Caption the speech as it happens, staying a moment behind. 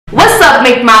up,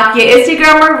 McMafia? It's your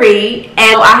girl Marie,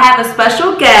 and I have a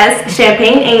special guest,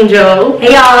 Champagne Angel.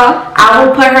 Hey y'all. I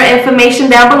will put her information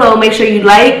down below. Make sure you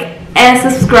like and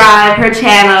subscribe her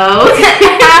channel.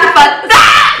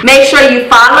 Make sure you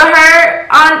follow her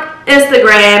on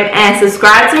Instagram and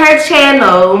subscribe to her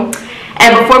channel.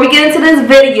 And before we get into this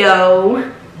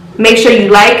video, make sure you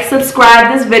like,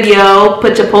 subscribe this video,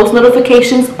 put your post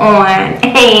notifications on,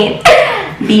 and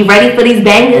be ready for these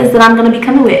bangers that I'm gonna be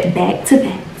coming with back to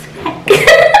back.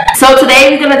 So today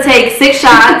we're gonna take 6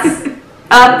 shots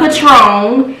of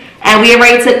Patron, and we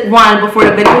already took 1 before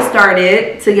the video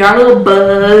started to get our little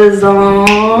buzz on.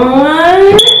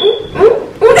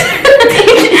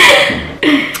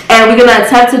 And we're gonna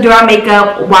attempt to do our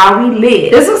makeup while we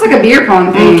lit. This looks like a beer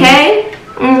pong thing.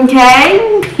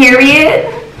 Okay, period.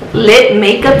 Lit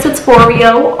makeup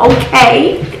tutorial.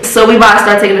 Okay, so we about to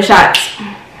start taking the shots.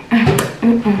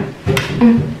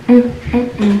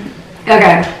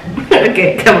 Okay.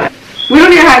 Okay, come on. We don't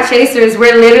need hot chasers.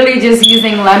 We're literally just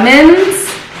using lemons.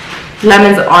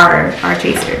 Lemons are our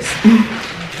chasers.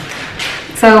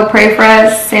 So pray for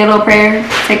us. Say a little prayer.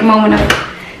 Take a moment of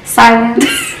silence.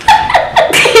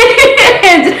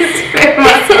 And just pray for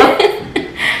myself.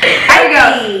 There you go.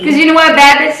 Because you know what?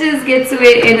 Bad bitches get to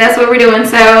it, and that's what we're doing.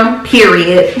 So,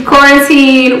 period.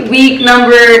 Quarantine week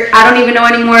number, I don't even know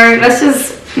anymore. Let's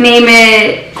just name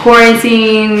it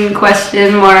quarantine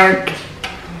question mark.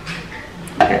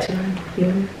 I got you.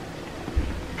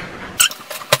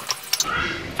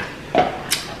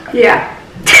 Yeah.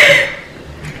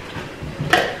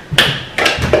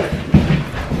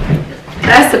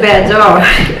 That's a bad job.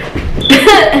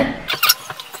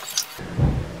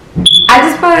 I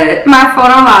just put my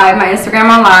phone on live, my Instagram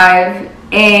on live,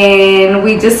 and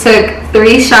we just took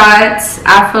 3 shots.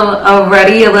 I feel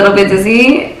already a little bit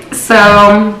dizzy,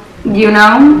 so you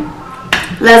know,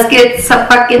 let's get so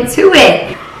fucking to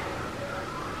it.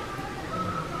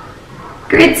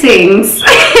 Greetings.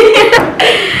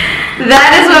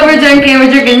 That is what we're drinking.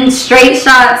 We're drinking straight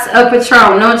shots of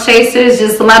Patron, no chasers,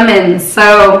 just lemons.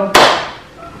 So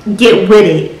get with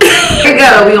it. Here we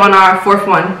go. We on our 4th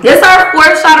one. This is our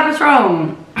 4th shot of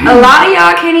Patron. A lot of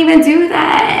y'all can't even do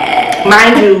that.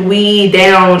 Mind you, we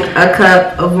downed a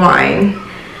cup of wine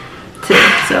too,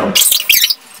 so.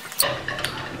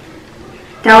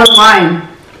 That was wine.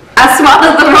 I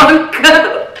swallowed the wrong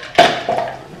cup.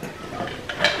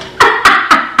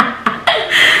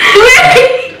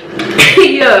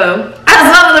 Yo, I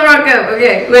swallowed the wrong cup.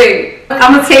 Okay, wait.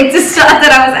 I'm gonna take the shot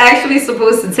that I was actually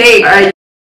supposed to take.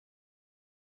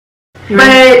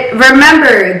 But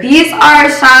remember, these are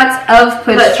shots of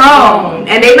Patron.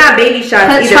 And they're not baby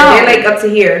shots either. They're like up to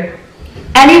here.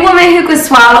 Any woman who could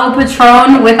swallow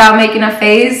Patron without making a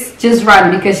face, just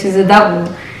run, because she's a devil.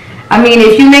 I mean,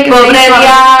 if you make a face,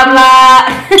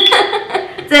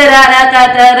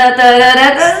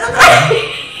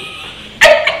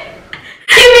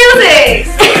 cue music.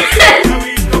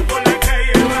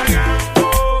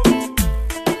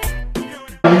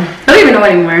 I don't even know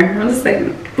anymore. I'm just like,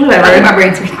 whatever. I think my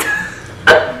brain's right.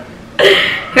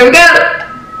 Here we go.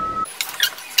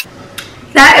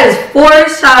 That is 4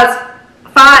 shots.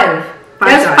 5.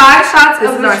 There's 5 shots of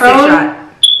Patron.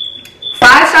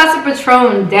 5 shots of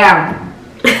Patron down.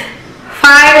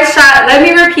 5 shots. Let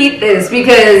me repeat this,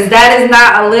 because that is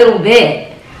not a little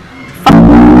bit.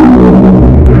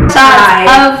 5 shots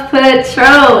of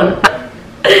Patron.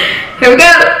 Here we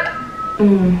go.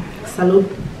 Salud.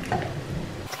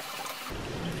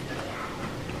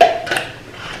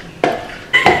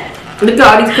 Look at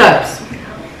all these cups.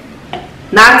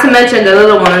 Not to mention the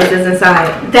little ones that's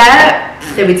inside. That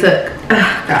we took.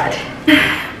 Oh, God.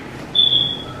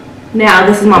 Now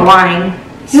this is my wine.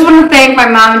 Just want to thank my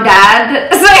mom and dad.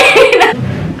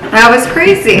 That was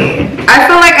crazy. I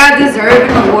feel like I deserve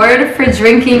an award for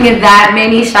drinking that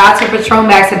many shots of Patron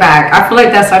back to back. I feel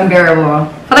like that's unbearable.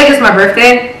 I feel like it's my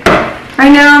birthday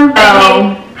right now.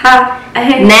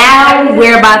 Now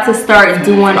we're about to start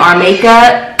doing our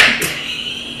makeup.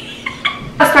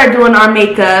 Start doing our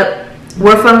makeup.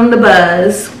 We're feeling the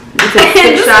buzz. We took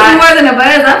 6 shots. More than a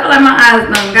buzz. I feel like my eyes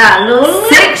done got little.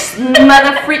 6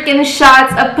 motherfucking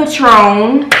shots of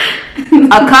Patron.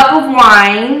 A cup of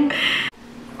wine.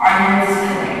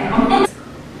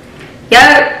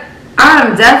 Yep,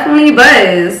 I'm definitely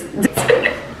buzzed.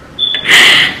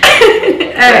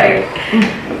 Alright.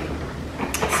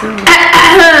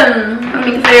 Let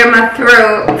me clear my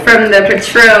throat from the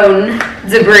Patron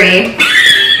debris.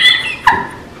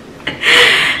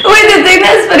 Wait, the thing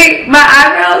that's funny, my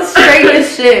eyebrows straight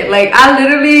as shit. Like, I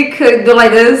literally could go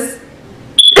like this.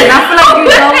 And I feel like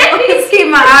you don't see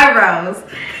my eyebrows.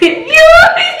 You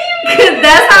Cause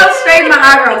that's how straight my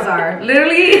eyebrows are.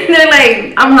 Literally, they're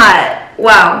like, I'm hot.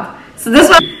 Wow. So this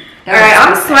one. All right,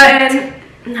 I'm sweating.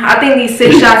 I think these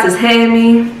 6 shots is hitting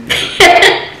me.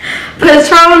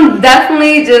 Patron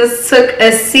definitely just took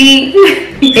a seat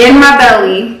in my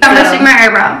belly. I'm brushing my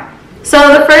eyebrow. So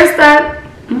the first step.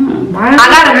 I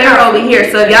got a mirror over here,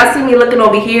 so if y'all see me looking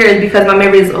over here, it's because my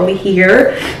mirror is over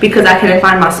here because I couldn't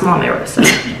find my small mirror. So.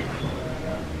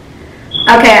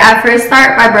 Okay, I first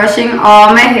start by brushing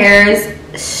all my hairs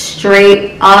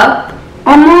straight up,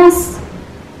 almost.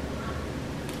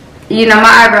 You know,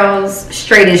 my eyebrows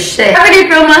straight as shit. I already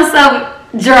feel myself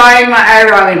drawing my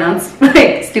eyebrow in on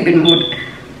like stupid mood.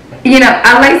 You know,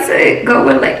 I like to go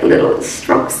with like little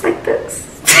strokes like this.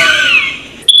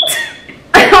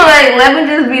 Like, let me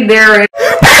just be daring.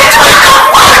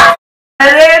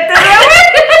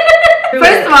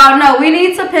 First of all, no, we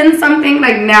need to pin something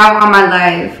like now on my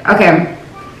life. Okay.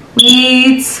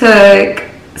 We took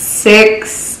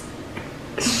 6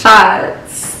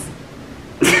 shots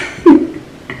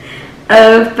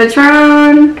of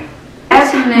Patron.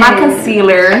 My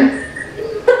concealer.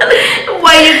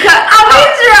 Why you cut? I'll be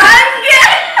drunk.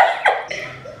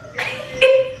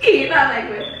 You're not like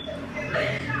me.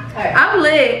 Right. I'm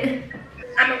lit.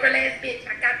 I'm a real ass bitch.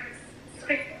 I got this.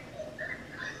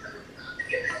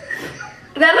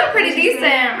 That look pretty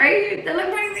decent, right? That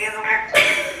look pretty decent.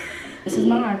 This is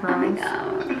my eyebrows. Oh my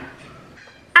god.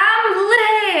 I'm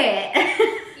lit.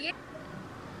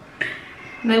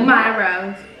 Look at my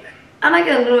eyebrows. I'm like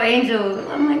a little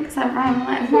angel. I'm like, I'm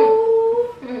like,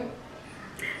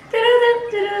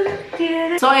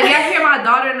 So if y'all hear my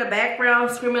daughter in the background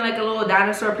screaming like a little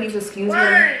dinosaur, please excuse me.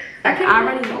 I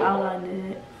already outlined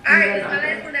it. Alright, this is my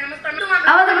last one. Then I'm gonna start doing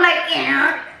I was gonna be like,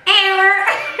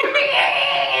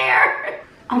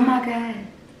 oh my god.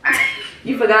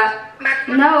 You forgot?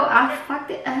 No, I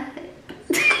fucked it up.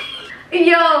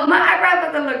 Yo, my eyebrow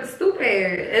about to look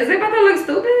stupid. Is it about to look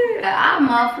stupid? I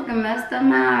motherfucking messed up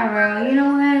my eyebrow. You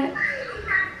know what?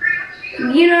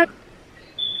 You know.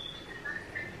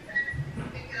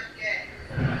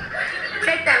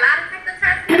 Take that lie detector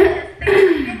test.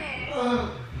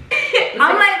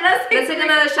 I'm like, let's take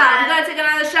another shot. We're gonna take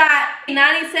another shot.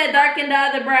 Nani said darken the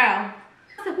other brow.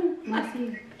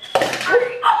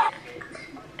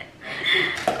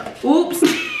 Oops.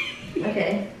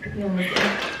 Okay.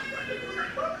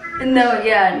 No,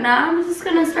 yeah, I'm just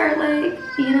gonna start like,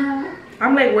 you know.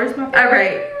 I'm like, where's my? All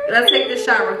right, let's take this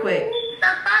shot real quick. The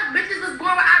fuck, bitches was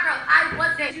born with eyebrows. I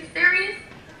wasn't. You serious?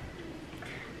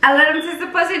 I let him taste the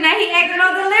pussy. Now he acting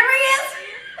all delirious.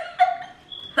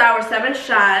 Our 7th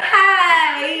shot.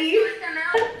 Hi.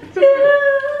 1, 2,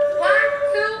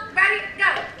 ready,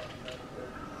 go.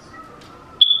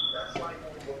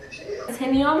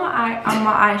 Henny on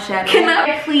my eyeshadow. Can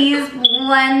I please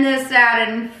blend this out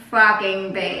in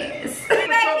fucking base?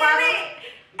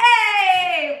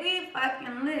 Hey, we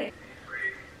fucking lit.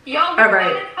 Yo, all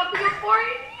right.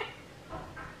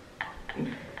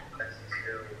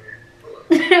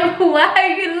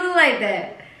 Why you look like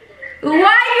that?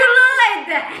 Why you look like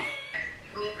that?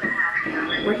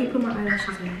 Where he put my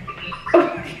eyelashes in?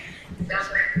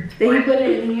 Did he put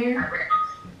it in here?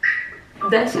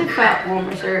 That shit fat on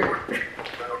my shirt.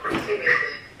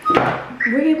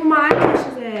 Where he put my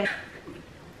eyelashes at?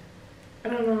 I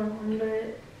don't know. I'm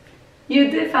not.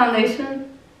 You did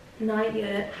foundation? Not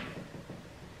yet.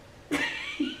 I'm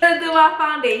gonna do my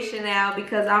foundation now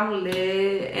because I'm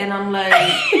lit and I'm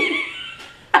like.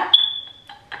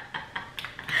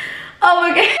 Oh my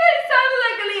god, it sounded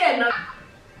like a Leanna.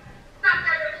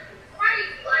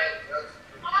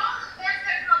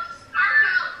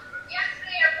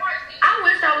 I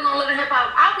wish I was on Living Hip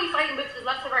Hop. I'll be fighting bitches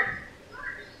left and right.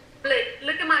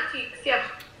 Look at my cheeks, yeah.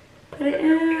 Put it Look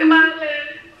at in my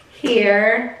lips.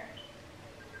 here.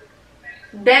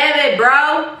 Damn it,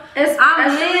 bro. I'm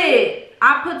actually lit.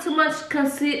 I put too much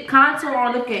contour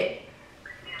on. Look at.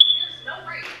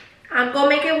 I'm gonna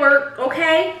make it work,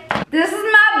 okay? This is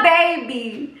my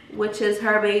baby. Which is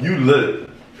her baby. You lit.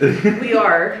 We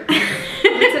are. We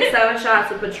took 7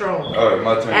 shots of Patron. Alright,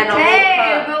 my turn. And a Hey,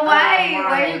 whole cup but why? of Where are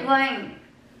wine. you going?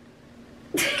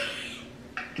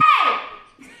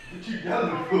 What you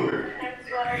yelling for?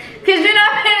 Cause you're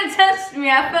not paying attention to me.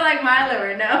 I feel like my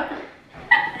liver, no.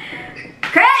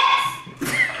 Chris!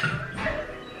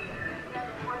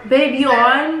 Babe, you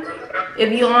on?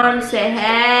 If you on, say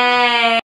hey.